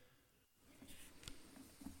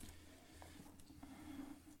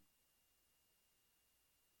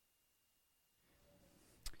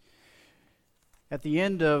At the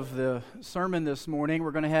end of the sermon this morning,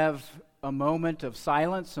 we're going to have a moment of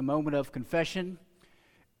silence, a moment of confession.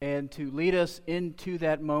 And to lead us into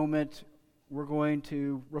that moment, we're going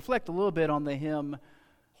to reflect a little bit on the hymn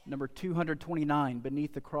number 229,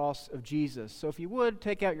 Beneath the Cross of Jesus. So if you would,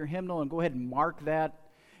 take out your hymnal and go ahead and mark that,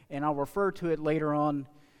 and I'll refer to it later on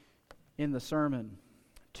in the sermon.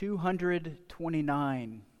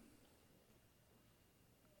 229.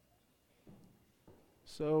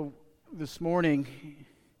 So this morning,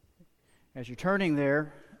 as you're turning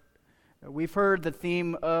there, we've heard the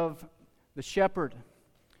theme of the shepherd.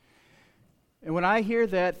 And when I hear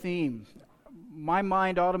that theme, my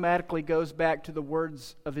mind automatically goes back to the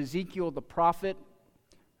words of Ezekiel the prophet,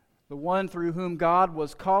 the one through whom God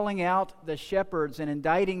was calling out the shepherds and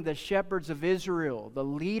indicting the shepherds of Israel, the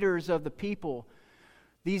leaders of the people.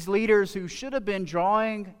 These leaders who should have been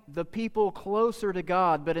drawing the people closer to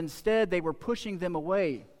God, but instead they were pushing them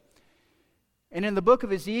away. And in the book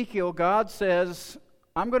of Ezekiel, God says,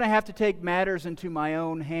 I'm going to have to take matters into my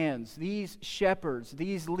own hands. These shepherds,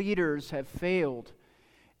 these leaders have failed,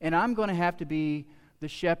 and I'm going to have to be the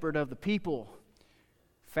shepherd of the people.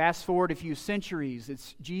 Fast forward a few centuries,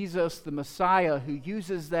 it's Jesus the Messiah who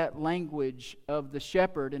uses that language of the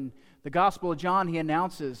shepherd. In the Gospel of John, he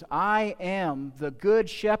announces, I am the good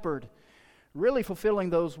shepherd, really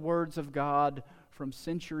fulfilling those words of God from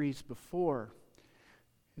centuries before.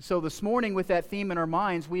 So this morning, with that theme in our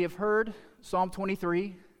minds, we have heard Psalm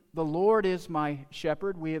 23, the Lord is my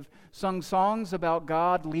shepherd. We have sung songs about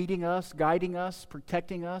God leading us, guiding us,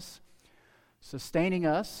 protecting us, sustaining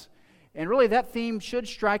us. And really that theme should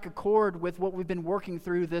strike a chord with what we've been working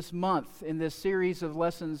through this month in this series of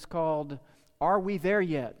lessons called Are We There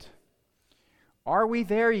Yet? Are we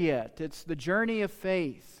there yet? It's the journey of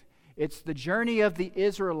faith. It's the journey of the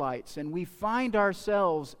Israelites, and we find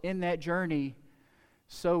ourselves in that journey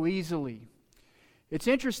so easily. It's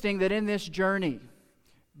interesting that in this journey,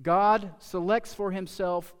 God selects for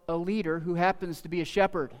himself a leader who happens to be a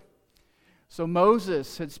shepherd. So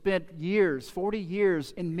Moses had spent years, 40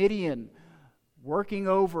 years in Midian, working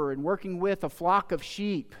over and working with a flock of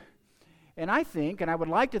sheep. And I think, and I would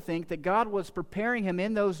like to think, that God was preparing him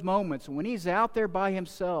in those moments when he's out there by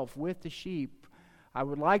himself with the sheep. I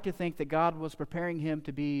would like to think that God was preparing him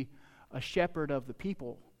to be a shepherd of the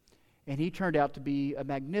people. And he turned out to be a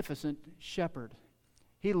magnificent shepherd.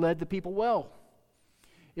 He led the people well.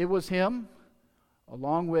 It was him,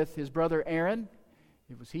 along with his brother Aaron,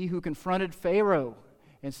 it was he who confronted Pharaoh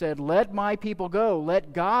and said, let my people go,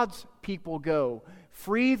 let God's people go,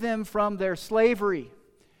 free them from their slavery.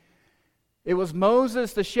 It was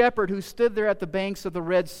Moses the shepherd who stood there at the banks of the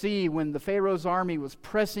Red Sea when the Pharaoh's army was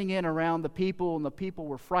pressing in around the people and the people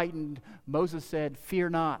were frightened. Moses said, fear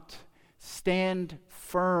not, stand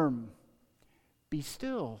firm, be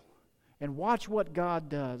still, and watch what God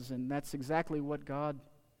does. And that's exactly what God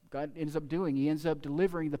ends up doing. He ends up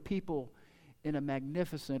delivering the people in a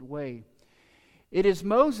magnificent way. It is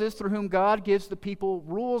Moses through whom God gives the people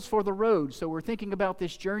rules for the road. So we're thinking about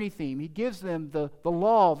this journey theme. He gives them the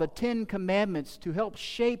law, the 10 commandments to help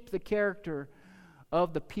shape the character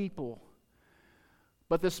of the people.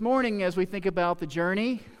 But this morning, as we think about the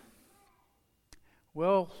journey,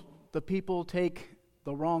 well, the people take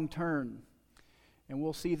the wrong turn. And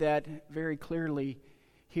we'll see that very clearly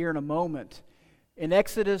here in a moment. In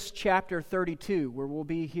Exodus chapter 32, where we'll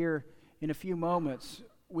be here in a few moments,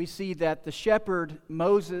 we see that the shepherd,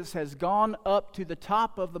 Moses, has gone up to the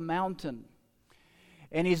top of the mountain.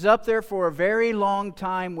 And he's up there for a very long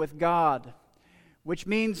time with God, which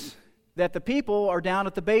means that the people are down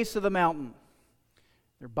at the base of the mountain.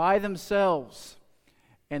 They're by themselves,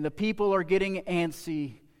 and the people are getting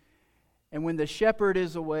antsy. And when the shepherd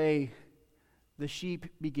is away, the sheep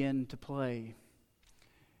begin to play.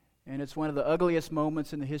 And it's one of the ugliest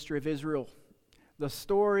moments in the history of Israel. The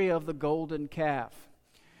story of the golden calf.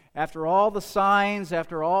 After all the signs,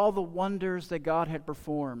 after all the wonders that God had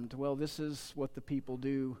performed, well, this is what the people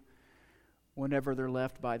do whenever they're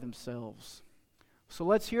left by themselves. So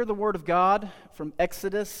let's hear the word of God from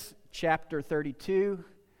Exodus chapter 32,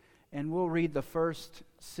 and we'll read the first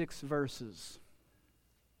 6 verses.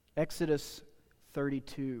 Exodus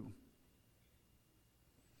 32.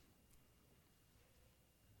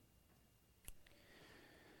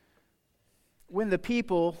 When the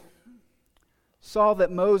people saw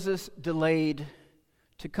that Moses delayed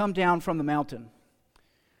to come down from the mountain,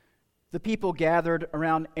 the people gathered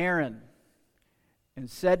around Aaron and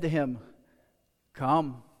said to him,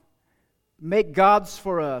 come, make gods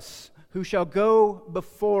for us, who shall go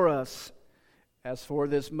before us. As for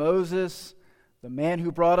this Moses, the man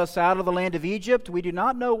who brought us out of the land of Egypt, we do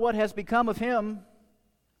not know what has become of him.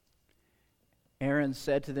 Aaron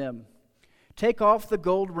said to them, "Take off the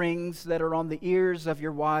gold rings that are on the ears of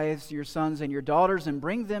your wives, your sons, and your daughters, and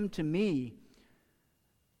bring them to me."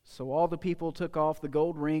 So all the people took off the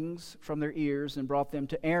gold rings from their ears and brought them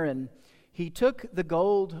to Aaron. He took the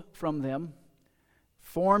gold from them,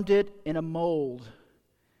 formed it in a mold,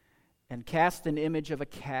 and cast an image of a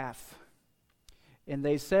calf. And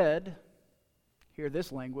they said, hear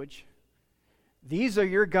this language, "These are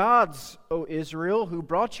your gods, O Israel, who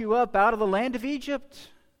brought you up out of the land of Egypt."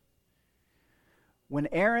 When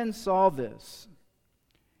Aaron saw this,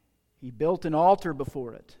 he built an altar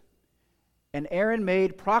before it. And Aaron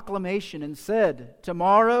made proclamation and said,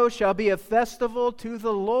 "Tomorrow shall be a festival to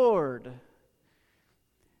the Lord."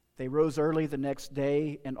 They rose early the next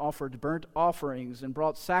day and offered burnt offerings and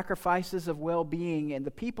brought sacrifices of well-being. And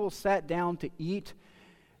the people sat down to eat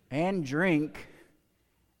and drink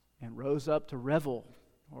and rose up to revel,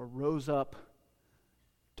 or rose up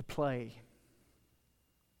to play.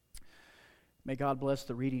 May God bless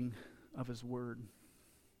the reading of His Word.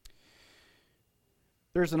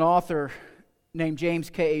 There's an author named James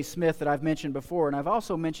K.A. Smith that I've mentioned before, and I've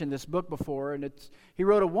also mentioned this book before, and he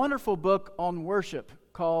wrote a wonderful book on worship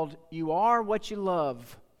called "You Are What You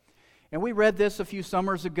Love." And we read this a few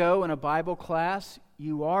summers ago in a Bible class,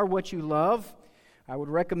 "You Are What You Love." I would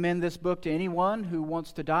recommend this book to anyone who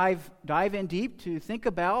wants to dive in deep to think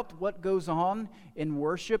about what goes on in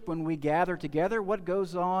worship when we gather together, what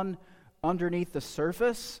goes on underneath the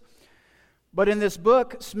surface. But in this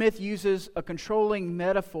book, Smith uses a controlling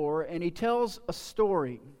metaphor, and he tells a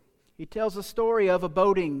story. He tells a story of a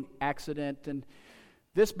boating accident, and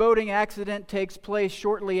this boating accident takes place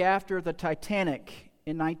shortly after the Titanic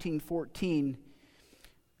in 1914,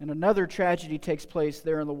 and another tragedy takes place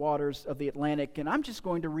there in the waters of the Atlantic, and I'm just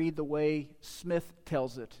going to read the way Smith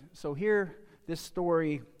tells it. So hear this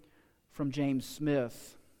story from James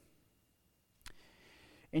Smith.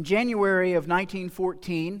 In January of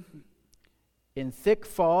 1914, in thick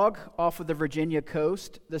fog off of the Virginia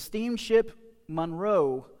coast, the steamship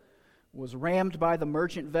Monroe was rammed by the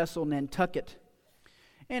merchant vessel Nantucket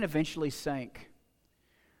and eventually sank.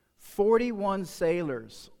 41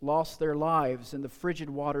 sailors lost their lives in the frigid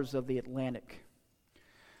waters of the Atlantic.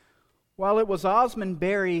 While it was Osmond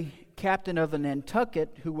Berry, captain of the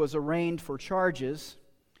Nantucket, who was arraigned for charges,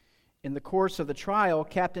 in the course of the trial,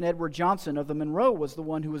 Captain Edward Johnson of the Monroe was the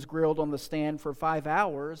one who was grilled on the stand for 5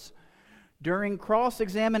 hours. During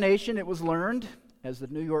cross-examination, it was learned, as the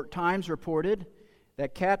New York Times reported,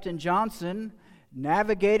 that Captain Johnson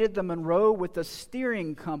navigated the Monroe with a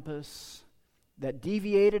steering compass that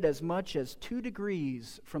deviated as much as 2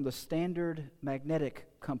 degrees from the standard magnetic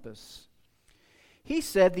compass. He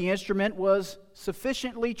said the instrument was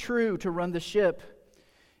sufficiently true to run the ship,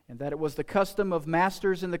 and that it was the custom of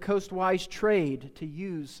masters in the coastwise trade to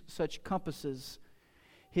use such compasses.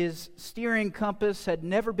 His steering compass had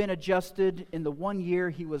never been adjusted in the 1 year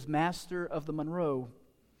he was master of the Monroe.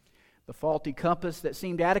 The faulty compass that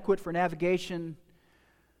seemed adequate for navigation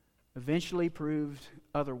eventually proved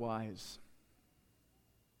otherwise.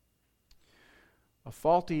 A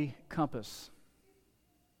faulty compass.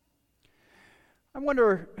 I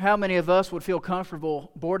wonder how many of us would feel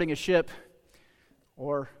comfortable boarding a ship,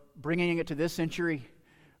 or bringing it to this century,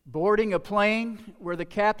 boarding a plane where the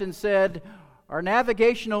captain said, "Our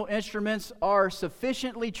navigational instruments are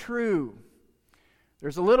sufficiently true.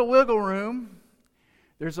 There's a little wiggle room.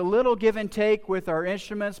 There's a little give and take with our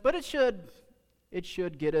instruments, but it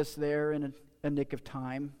should get us there in a nick of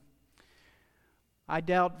time." I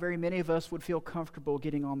doubt very many of us would feel comfortable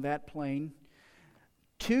getting on that plane.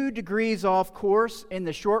 2 degrees off course in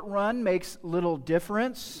the short run makes little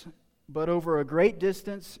difference, but over a great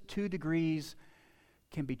distance, 2 degrees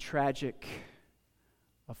can be tragic.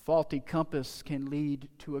 A faulty compass can lead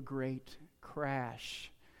to a great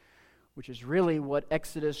crash, which is really what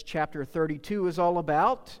Exodus chapter 32 is all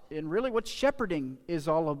about, and really what shepherding is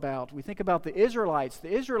all about. We think about the Israelites.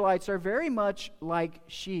 The Israelites are very much like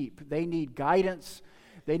sheep. They need guidance.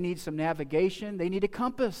 They need some navigation. They need a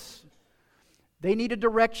compass. They need a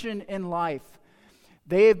direction in life.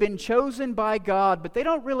 They have been chosen by God, but they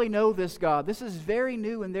don't really know this God. This is very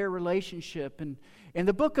new in their relationship. And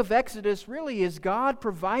the book of Exodus really is God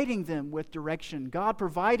providing them with direction, God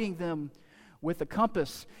providing them with a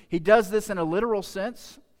compass. He does this in a literal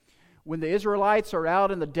sense. When the Israelites are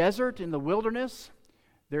out in the desert, in the wilderness,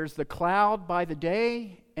 there's the cloud by the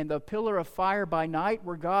day and the pillar of fire by night,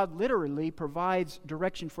 where God literally provides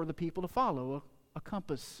direction for the people to follow, a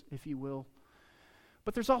compass, if you will.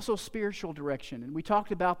 But there's also spiritual direction, and we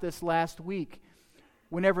talked about this last week.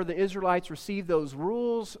 whenever the Israelites received those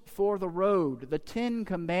rules for the road, the 10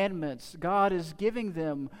 Commandments. God is giving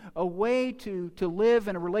them a way to live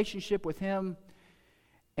in a relationship with Him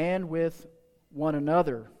and with one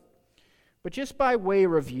another. But just by way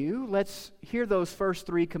of review, let's hear those first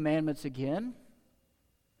 3 commandments again.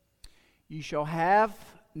 You shall have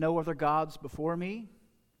no other gods before me.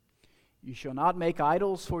 You shall not make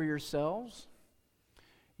idols for yourselves.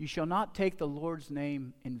 You shall not take the Lord's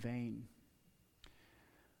name in vain.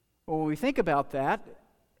 Well, when we think about that,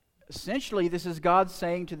 essentially this is God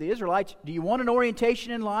saying to the Israelites, do you want an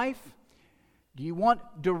orientation in life? Do you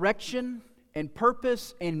want direction and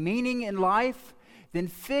purpose and meaning in life? Then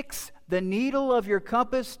fix the needle of your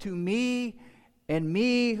compass to me and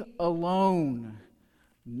me alone.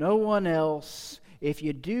 No one else. If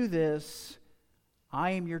you do this,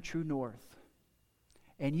 I am your true north.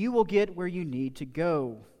 And you will get where you need to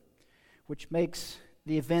go. Which makes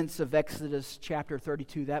the events of Exodus chapter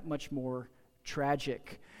 32 that much more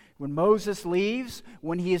tragic. When Moses leaves,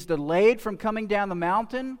 when he is delayed from coming down the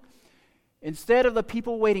mountain, instead of the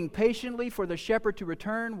people waiting patiently for the shepherd to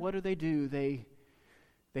return, what do? They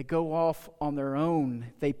go off on their own.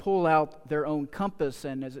 They pull out their own compass,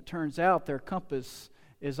 and as it turns out, their compass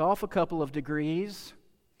is off a couple of degrees.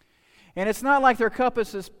 And it's not like their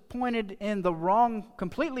compass is pointed in the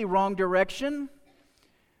completely wrong direction.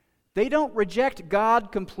 They don't reject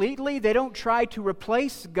God completely. They don't try to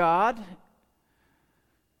replace God.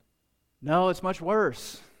 No, it's much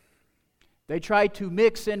worse. They try to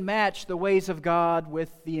mix and match the ways of God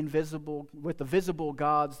with the visible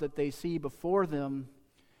gods that they see before them.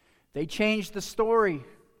 They change the story.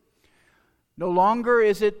 No longer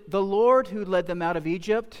is it the Lord who led them out of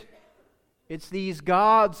Egypt. It's these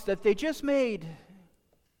gods that they just made.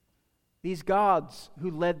 These gods who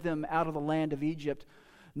led them out of the land of Egypt.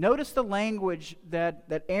 Notice the language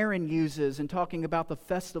that Aaron uses in talking about the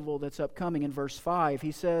festival that's upcoming in verse 5.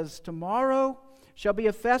 He says, tomorrow shall be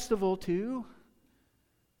a festival to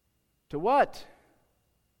what?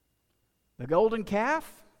 The golden calf?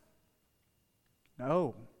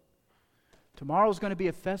 No. Tomorrow's going to be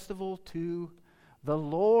a festival to the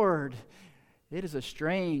Lord. It is a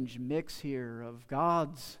strange mix here of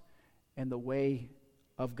gods and the way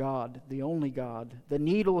of God, the only God. The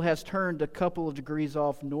needle has turned a couple of degrees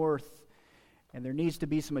off north, and there needs to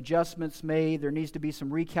be some adjustments made. There needs to be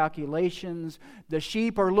some recalculations. The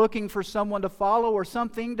sheep are looking for someone to follow or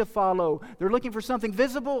something to follow. They're looking for something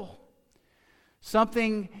visible,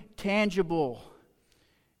 something tangible.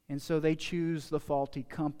 And so they choose the faulty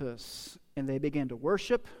compass, and they begin to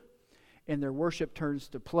worship, and their worship turns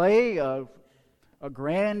to play, a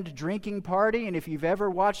grand drinking party. And if you've ever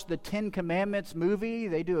watched the 10 Commandments movie,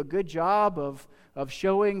 they do a good job of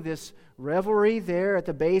showing this revelry there at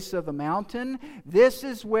the base of the mountain. This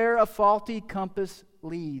is where a faulty compass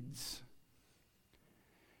leads.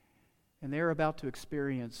 And they're about to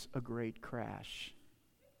experience a great crash.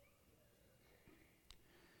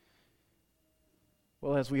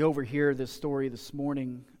 Well, as we overhear this story this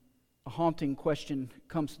morning, a haunting question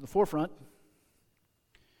comes to the forefront.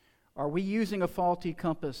 Are we using a faulty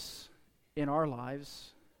compass in our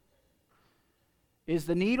lives? Is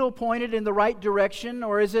the needle pointed in the right direction,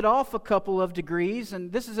 or is it off a couple of degrees?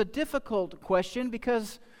 And this is a difficult question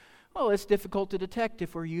because, well, it's difficult to detect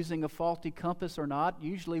if we're using a faulty compass or not.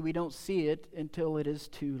 Usually we don't see it until it is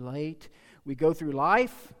too late. We go through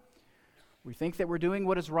life. We think that we're doing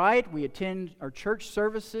what is right. We attend our church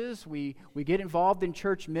services. We get involved in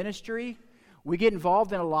church ministry. We get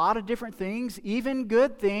involved in a lot of different things, even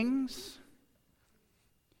good things.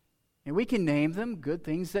 And we can name them, good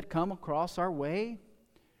things that come across our way.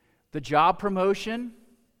 The job promotion,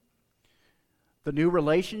 the new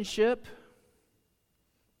relationship,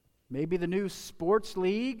 maybe the new sports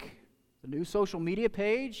league, the new social media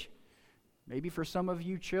page, maybe for some of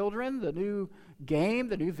you children, the new game,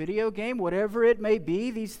 the new video game, whatever it may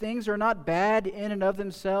be. These things are not bad in and of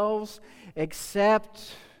themselves,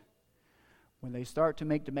 except when they start to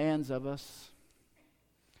make demands of us,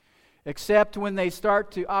 except when they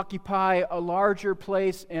start to occupy a larger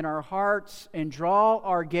place in our hearts and draw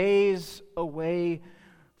our gaze away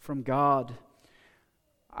from God.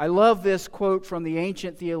 I love this quote from the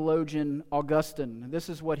ancient theologian Augustine. This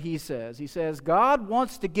is what he says. He says, God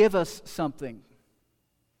wants to give us something.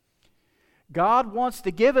 God wants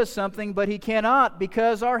to give us something, but He cannot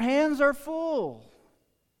because our hands are full.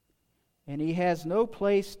 And He has no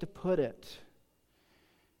place to put it.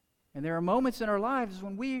 And there are moments in our lives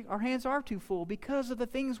when our hands are too full because of the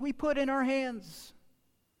things we put in our hands.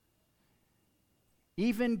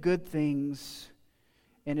 Even good things.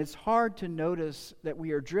 And it's hard to notice that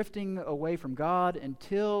we are drifting away from God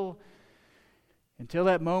until Until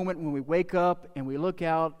that moment when we wake up and we look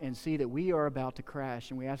out and see that we are about to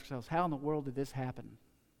crash, and we ask ourselves, how in the world did this happen?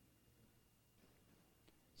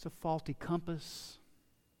 It's a faulty compass.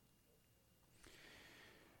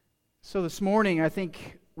 So this morning, I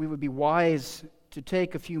think we would be wise to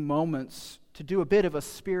take a few moments to do a bit of a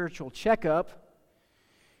spiritual checkup.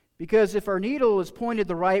 Because if our needle is pointed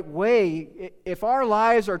the right way, if our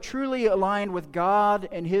lives are truly aligned with God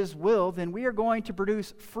and His will, then we are going to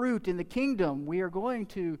produce fruit in the kingdom. We are going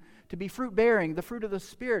to be fruit-bearing, the fruit of the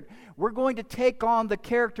Spirit. We're going to take on the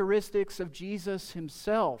characteristics of Jesus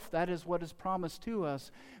Himself. That is what is promised to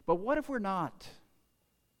us. But what if we're not?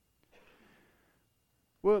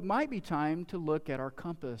 Well, it might be time to look at our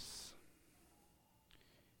compass.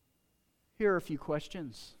 Here are a few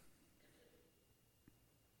questions.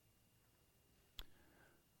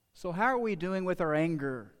 So how are we doing with our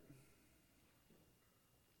anger,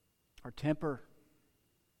 our temper?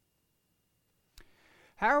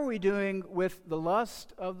 How are we doing with the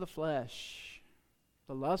lust of the flesh,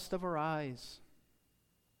 the lust of our eyes?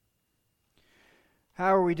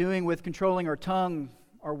 How are we doing with controlling our tongue,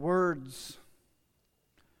 our words,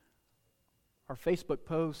 our Facebook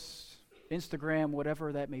posts, Instagram,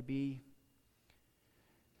 whatever that may be?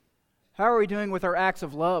 How are we doing with our acts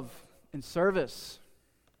of love and service?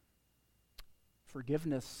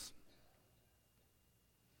 Forgiveness.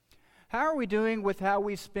 How are we doing with how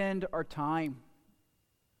we spend our time?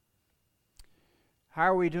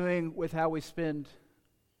 How are we doing with how we spend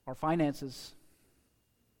our finances?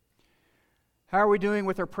 How are we doing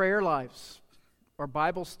with our prayer lives, our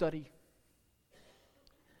Bible study,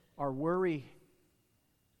 our worry?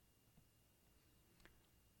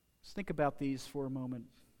 Let's think about these for a moment.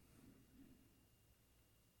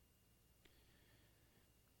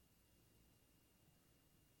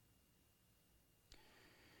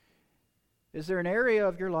 Is there an area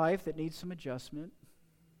of your life that needs some adjustment?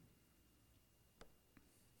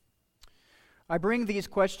 I bring these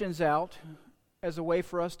questions out as a way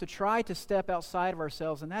for us to try to step outside of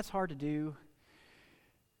ourselves, and that's hard to do.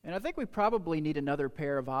 And I think we probably need another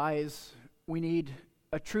pair of eyes. We need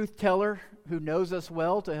a truth teller who knows us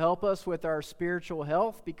well to help us with our spiritual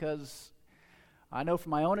health, because I know from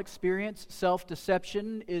my own experience,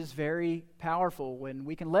 self-deception is very powerful when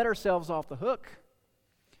we can let ourselves off the hook.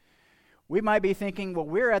 We might be thinking, well,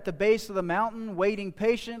 we're at the base of the mountain waiting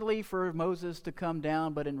patiently for Moses to come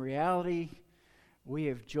down, but in reality, we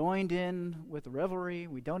have joined in with the revelry.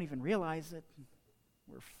 We don't even realize it.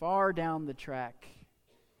 We're far down the track,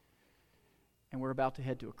 and we're about to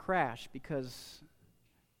head to a crash because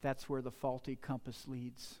that's where the faulty compass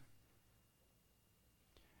leads.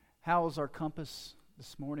 How is our compass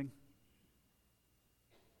this morning?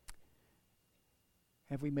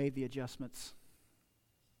 Have we made the adjustments?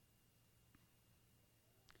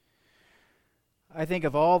 I think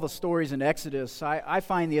of all the stories in Exodus, I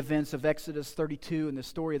find the events of Exodus 32 and the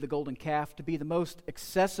story of the golden calf to be the most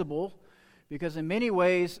accessible, because in many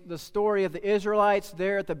ways, the story of the Israelites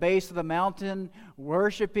there at the base of the mountain,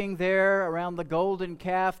 worshiping there around the golden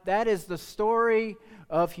calf, that is the story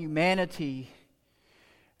of humanity.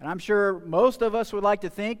 And I'm sure most of us would like to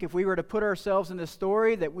think, if we were to put ourselves in this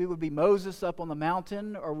story, that we would be Moses up on the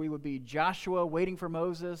mountain, or we would be Joshua waiting for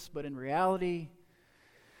Moses. But in reality,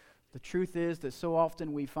 the truth is that so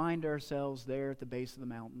often we find ourselves there at the base of the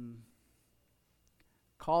mountain,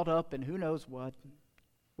 caught up in who knows what,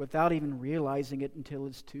 without even realizing it until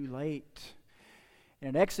it's too late.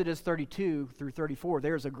 And in Exodus 32 through 34,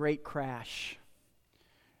 there's a great crash,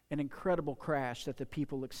 an incredible crash that the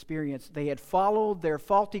people experienced. They had followed their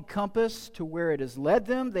faulty compass to where it has led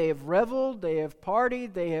them. They have reveled, they have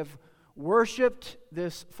partied, they have worshipped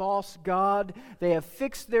this false god. They have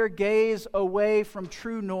fixed their gaze away from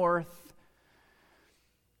true north.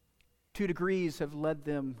 2 degrees have led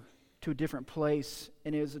them to a different place,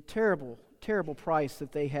 and it was a terrible, terrible price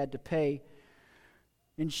that they had to pay.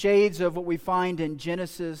 In shades of what we find in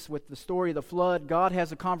Genesis with the story of the flood, God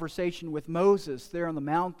has a conversation with Moses there on the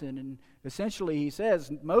mountain, and essentially he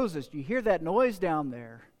says, Moses, do you hear that noise down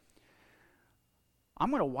there? I'm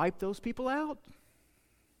going to wipe those people out.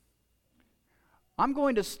 I'm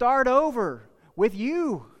going to start over with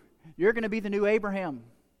you. You're going to be the new Abraham.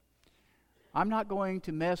 I'm not going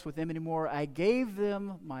to mess with them anymore. I gave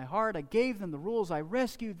them my heart. I gave them the rules. I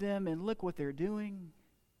rescued them, and look what they're doing.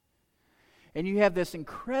 And you have this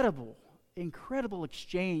incredible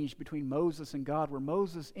exchange between Moses and God, where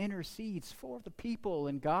Moses intercedes for the people,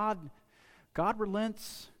 and God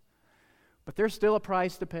relents. But there's still a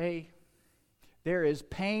price to pay. There is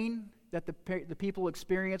pain that the people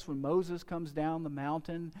experience when Moses comes down the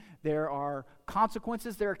mountain. There are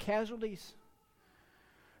consequences, there are casualties.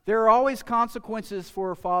 There are always consequences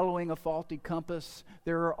for following a faulty compass.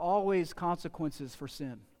 There are always consequences for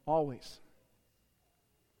sin. Always.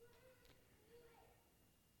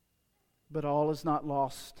 But all is not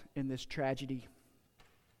lost in this tragedy.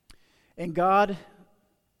 And God,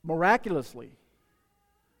 miraculously,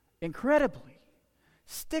 incredibly,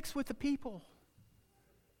 sticks with the people.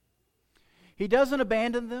 He doesn't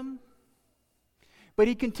abandon them, but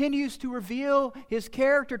He continues to reveal His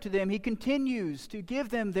character to them. He continues to give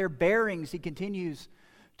them their bearings. He continues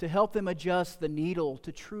to help them adjust the needle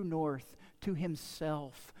to true north, to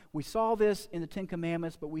Himself. We saw this in the Ten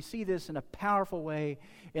Commandments, but we see this in a powerful way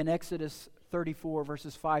in Exodus 34,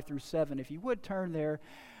 verses 5 through 7. If you would turn there.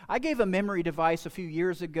 I gave a memory device a few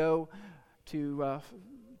years ago to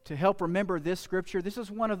help remember this scripture. This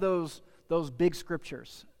is one of those big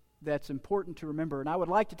scriptures that's important to remember. And I would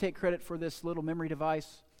like to take credit for this little memory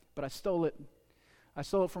device, but I stole it. I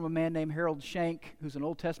stole it from a man named Harold Shank, who's an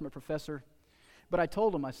Old Testament professor. But I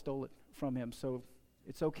told him I stole it from him, so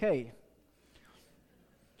it's okay.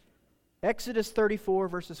 Exodus 34,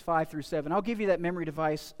 verses 5 through 7. I'll give you that memory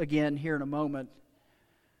device again here in a moment.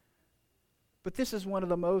 But this is one of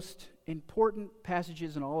the most important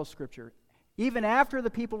passages in all of Scripture. Even after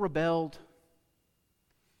the people rebelled,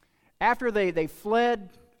 after they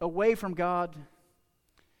fled away from God,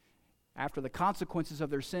 after the consequences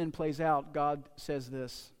of their sin plays out, God says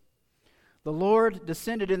this: "The Lord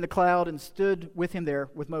descended in the cloud and stood with him there,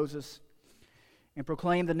 with Moses, and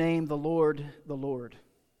proclaimed the name, the Lord, the Lord.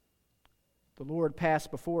 The Lord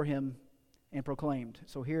passed before him and proclaimed."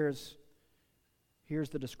 So here's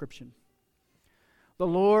the description. The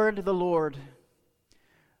Lord,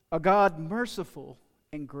 a God merciful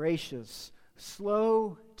and gracious,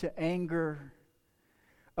 slow to anger,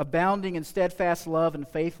 abounding in steadfast love and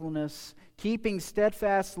faithfulness, keeping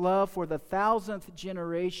steadfast love for the 1,000th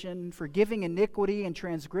generation, forgiving iniquity and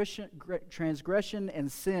transgression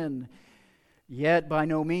and sin, yet by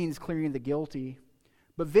no means clearing the guilty,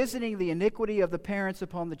 but visiting the iniquity of the parents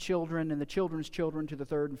upon the children and the children's children to the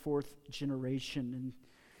 3rd and 4th generation. And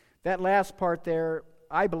that last part there,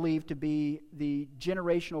 I believe to be the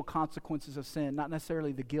generational consequences of sin, not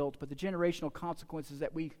necessarily the guilt, but the generational consequences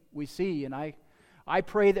that we see. And I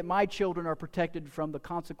pray that my children are protected from the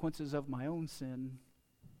consequences of my own sin.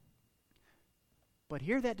 But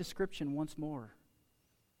hear that description once more.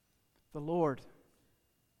 The Lord,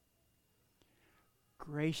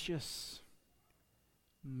 gracious,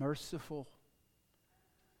 merciful,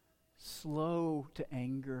 slow to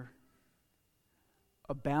anger,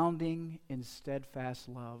 abounding in steadfast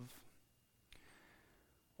love.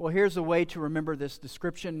 Well, here's a way to remember this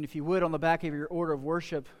description. If you would, on the back of your order of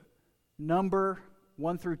worship, number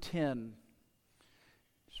 1 through 10.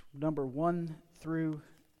 Number 1 through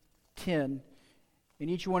 10. And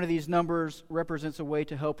each one of these numbers represents a way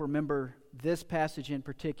to help remember this passage in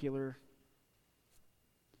particular.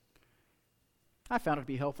 I found it to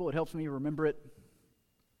be helpful. It helps me remember it.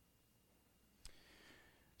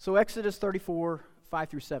 So Exodus 34, 5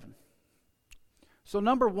 through 7. So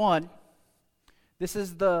number 1, this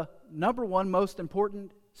is the number 1 most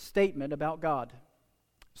important statement about God.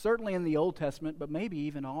 Certainly in the Old Testament, but maybe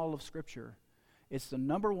even all of Scripture. It's the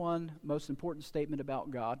number 1 most important statement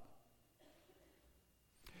about God.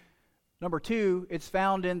 Number 2, it's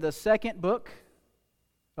found in the 2nd book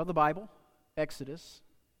of the Bible, Exodus.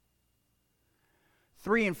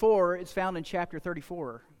 3 and 4, it's found in chapter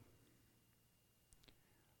 34.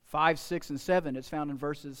 5, 6, and 7, it's found in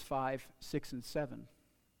verses 5, 6, and 7.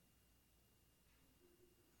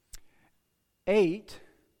 8,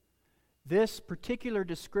 this particular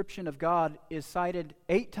description of God is cited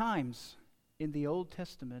 8 times in the Old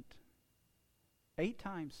Testament. 8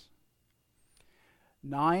 times.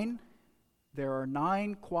 9, there are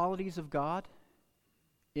 9 qualities of God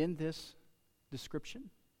in this description.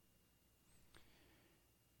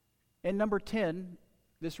 And number 10,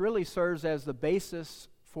 this really serves as the basis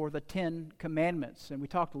for the 10 Commandments. And we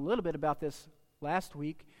talked a little bit about this last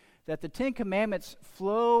week, that the 10 Commandments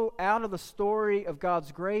flow out of the story of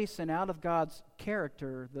God's grace and out of God's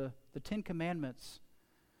character. The 10 Commandments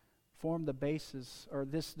form the basis, or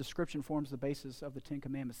this description forms the basis of the 10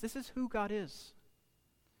 Commandments. This is who God is.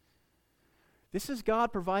 This is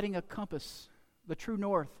God providing a compass, the true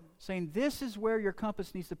north, saying this is where your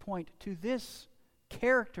compass needs to point, to this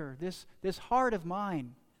character, this heart of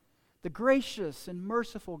mine, the gracious and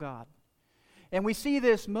merciful God. And we see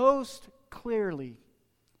this most clearly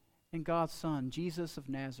in God's Son, Jesus of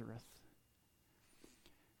Nazareth.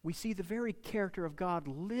 We see the very character of God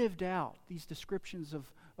lived out, these descriptions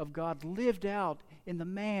of God lived out in the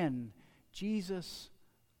man, Jesus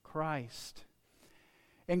Christ.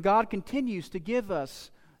 And God continues to give us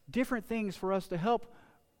different things for us to help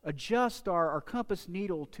adjust our compass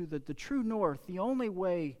needle to the true north, the only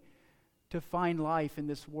way to find life in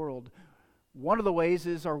this world. One of the ways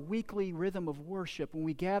is our weekly rhythm of worship. When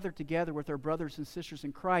we gather together with our brothers and sisters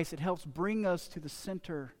in Christ, it helps bring us to the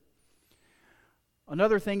center.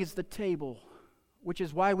 Another thing is the table, which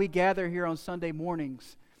is why we gather here on Sunday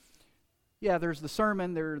mornings. Yeah, there's the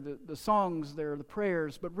sermon, there are the songs, there are the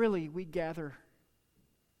prayers, but really we gather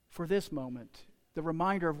for this moment, the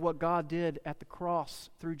reminder of what God did at the cross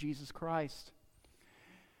through Jesus Christ.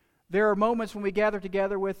 There are moments when we gather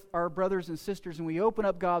together with our brothers and sisters and we open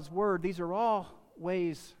up God's Word. These are all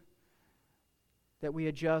ways that we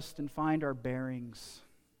adjust and find our bearings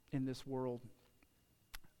in this world.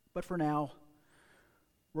 But for now,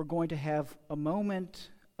 we're going to have a moment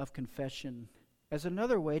of confession as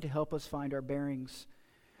another way to help us find our bearings.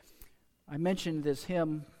 I mentioned this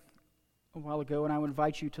hymn a while ago, and I would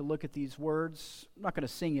invite you to look at these words. I'm not going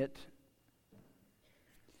to sing it,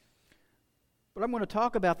 but I'm going to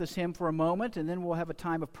talk about this hymn for a moment, and then we'll have a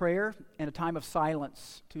time of prayer and a time of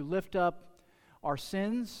silence to lift up our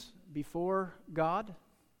sins before God.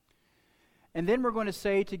 And then we're going to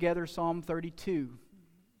say together Psalm 32,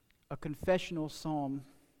 a confessional psalm,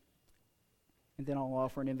 and then I'll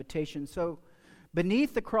offer an invitation. So,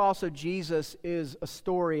 beneath the cross of Jesus is a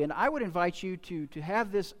story, and I would invite you to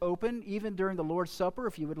have this open, even during the Lord's Supper,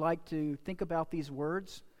 if you would like to think about these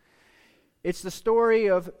words. It's the story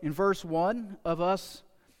of, in verse 1, of us,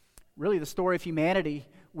 really the story of humanity.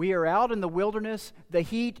 We are out in the wilderness, the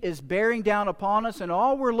heat is bearing down upon us, and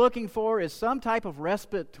all we're looking for is some type of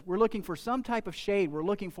respite. We're looking for some type of shade. We're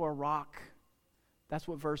looking for a rock. That's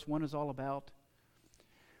what verse 1 is all about.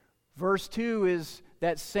 Verse 2 is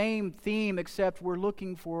that same theme, except we're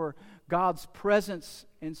looking for God's presence.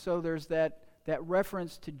 And so there's that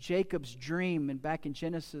reference to Jacob's dream, and back in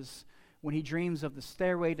Genesis, when he dreams of the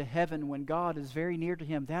stairway to heaven, when God is very near to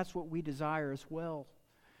him. That's what we desire as well.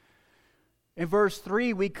 In verse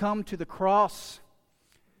 3, we come to the cross.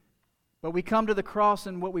 But we come to the cross,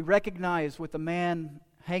 and what we recognize with the man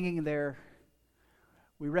hanging there,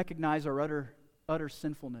 we recognize our utter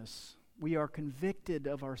sinfulness. We are convicted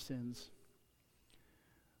of our sins.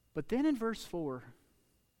 But then in verse 4,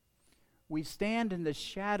 we stand in the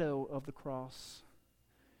shadow of the cross,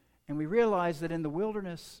 and we realize that in the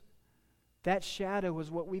wilderness, that shadow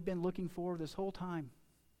is what we've been looking for this whole time.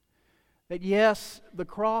 That yes, the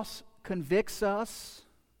cross convicts us.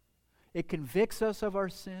 It convicts us of our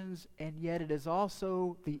sins, and yet it is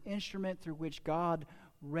also the instrument through which God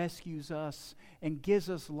rescues us and gives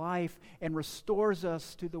us life and restores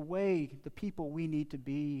us to the way, the people we need to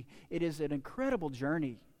be. It is an incredible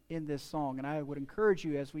journey in this song, and I would encourage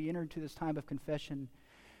you as we enter into this time of confession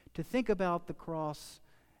to think about the cross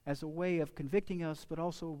as a way of convicting us, but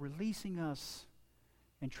also releasing us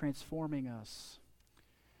and transforming us.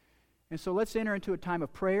 And so let's enter into a time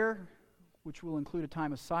of prayer, which will include a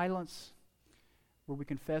time of silence where we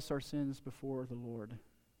confess our sins before the Lord.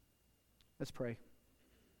 Let's pray.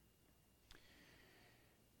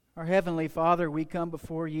 Our Heavenly Father, we come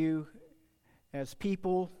before you as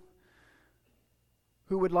people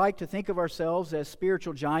who would like to think of ourselves as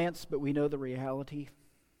spiritual giants, but we know the reality.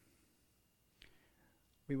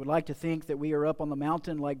 We would like to think that we are up on the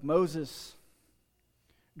mountain like Moses,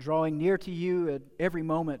 drawing near to you at every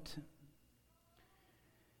moment.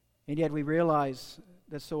 And yet we realize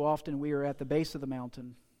that so often we are at the base of the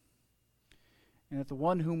mountain, and that the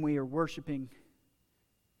one whom we are worshiping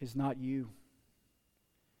is not you.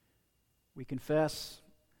 We confess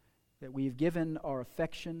that we have given our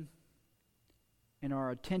affection and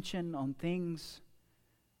our attention on things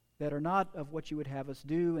that are not of what you would have us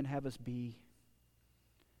do and have us be.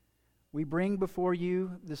 We bring before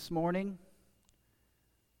you this morning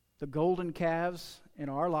the golden calves in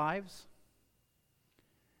our lives.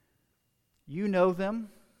 You know them.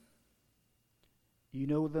 You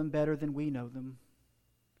know them better than we know them.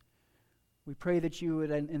 We pray that you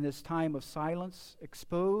would, in this time of silence,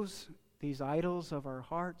 expose these idols of our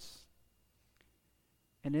hearts.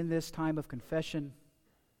 And in this time of confession,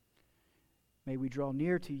 may we draw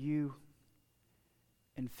near to you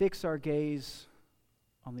and fix our gaze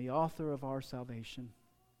on the author of our salvation.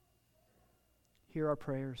 Hear our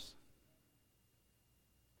prayers.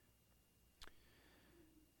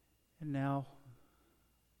 And now,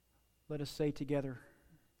 let us say together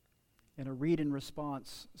in a read and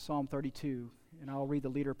response Psalm 32. And I'll read the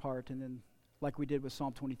leader part, and then, like we did with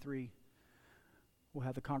Psalm 23, we'll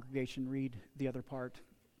have the congregation read the other part.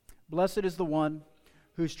 Blessed is the one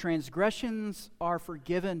whose transgressions are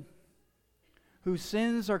forgiven, whose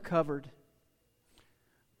sins are covered.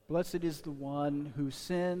 Blessed is the one whose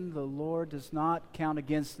sin the Lord does not count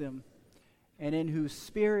against them, and in whose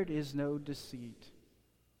spirit is no deceit.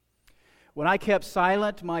 When I kept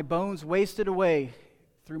silent, my bones wasted away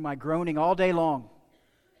through my groaning all day long.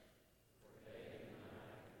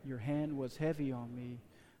 Your hand was heavy on me.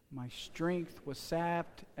 My strength was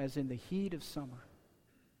sapped as in the heat of summer.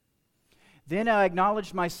 Then I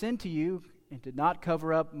acknowledged my sin to you and did not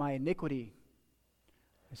cover up my iniquity.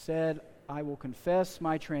 I said, I will confess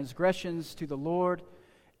my transgressions to the Lord,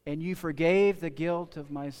 and you forgave the guilt of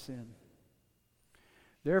my sin.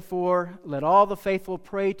 Therefore, let all the faithful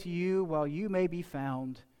pray to you while you may be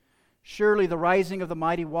found. Surely the rising of the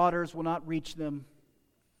mighty waters will not reach them.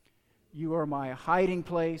 You are my hiding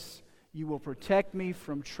place. You will protect me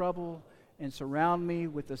from trouble and surround me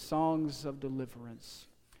with the songs of deliverance.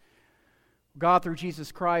 God, through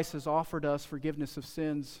Jesus Christ, has offered us forgiveness of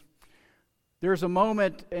sins. There's a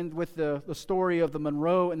moment with the story of the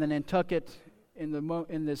Monroe and the Nantucket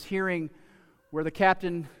in this hearing where the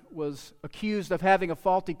captain was accused of having a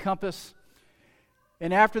faulty compass.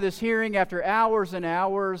 And after this hearing, after hours and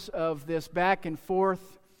hours of this back and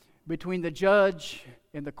forth between the judge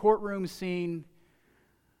and the courtroom scene,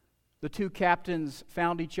 the two captains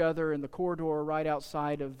found each other in the corridor right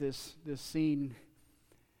outside of this scene,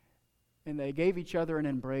 and they gave each other an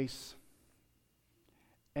embrace,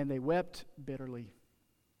 and they wept bitterly.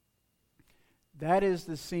 That is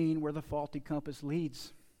the scene where the faulty compass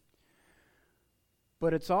leads.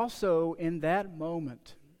 But it's also in that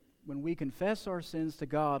moment when we confess our sins to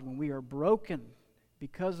God, when we are broken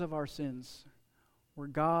because of our sins, where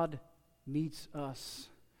God meets us.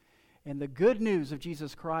 And the good news of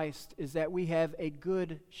Jesus Christ is that we have a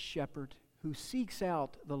good shepherd who seeks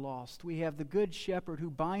out the lost. We have the good shepherd who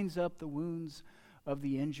binds up the wounds of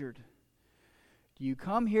the injured. Do you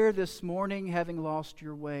come here this morning having lost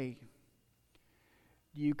your way?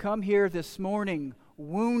 Do you come here this morning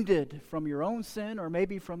wounded from your own sin or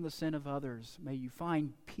maybe from the sin of others? May you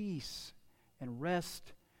find peace and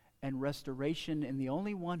rest and restoration in the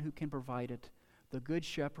only one who can provide it, the Good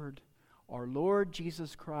Shepherd, our Lord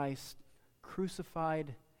Jesus Christ,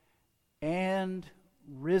 crucified and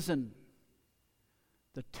risen.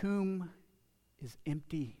 The tomb is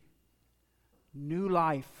empty. New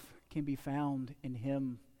life can be found in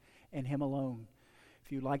Him and Him alone.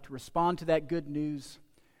 If you'd like to respond to that good news,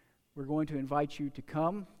 we're going to invite you to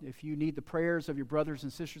come. If you need the prayers of your brothers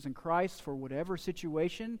and sisters in Christ for whatever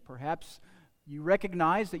situation, perhaps you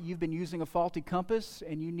recognize that you've been using a faulty compass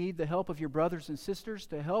and you need the help of your brothers and sisters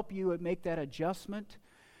to help you make that adjustment,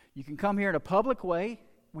 you can come here in a public way.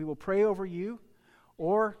 We will pray over you.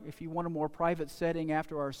 Or if you want a more private setting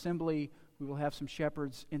after our assembly, we will have some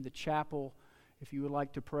shepherds in the chapel if you would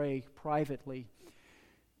like to pray privately.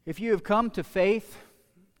 If you have come to faith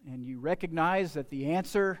and you recognize that the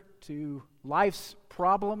answer to life's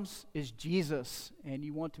problems is Jesus and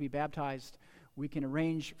you want to be baptized, we can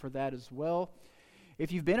arrange for that as well.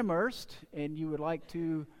 If you've been immersed and you would like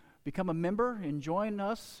to become a member and join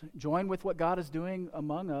with what God is doing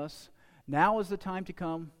among us, now is the time to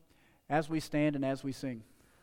come as we stand and as we sing.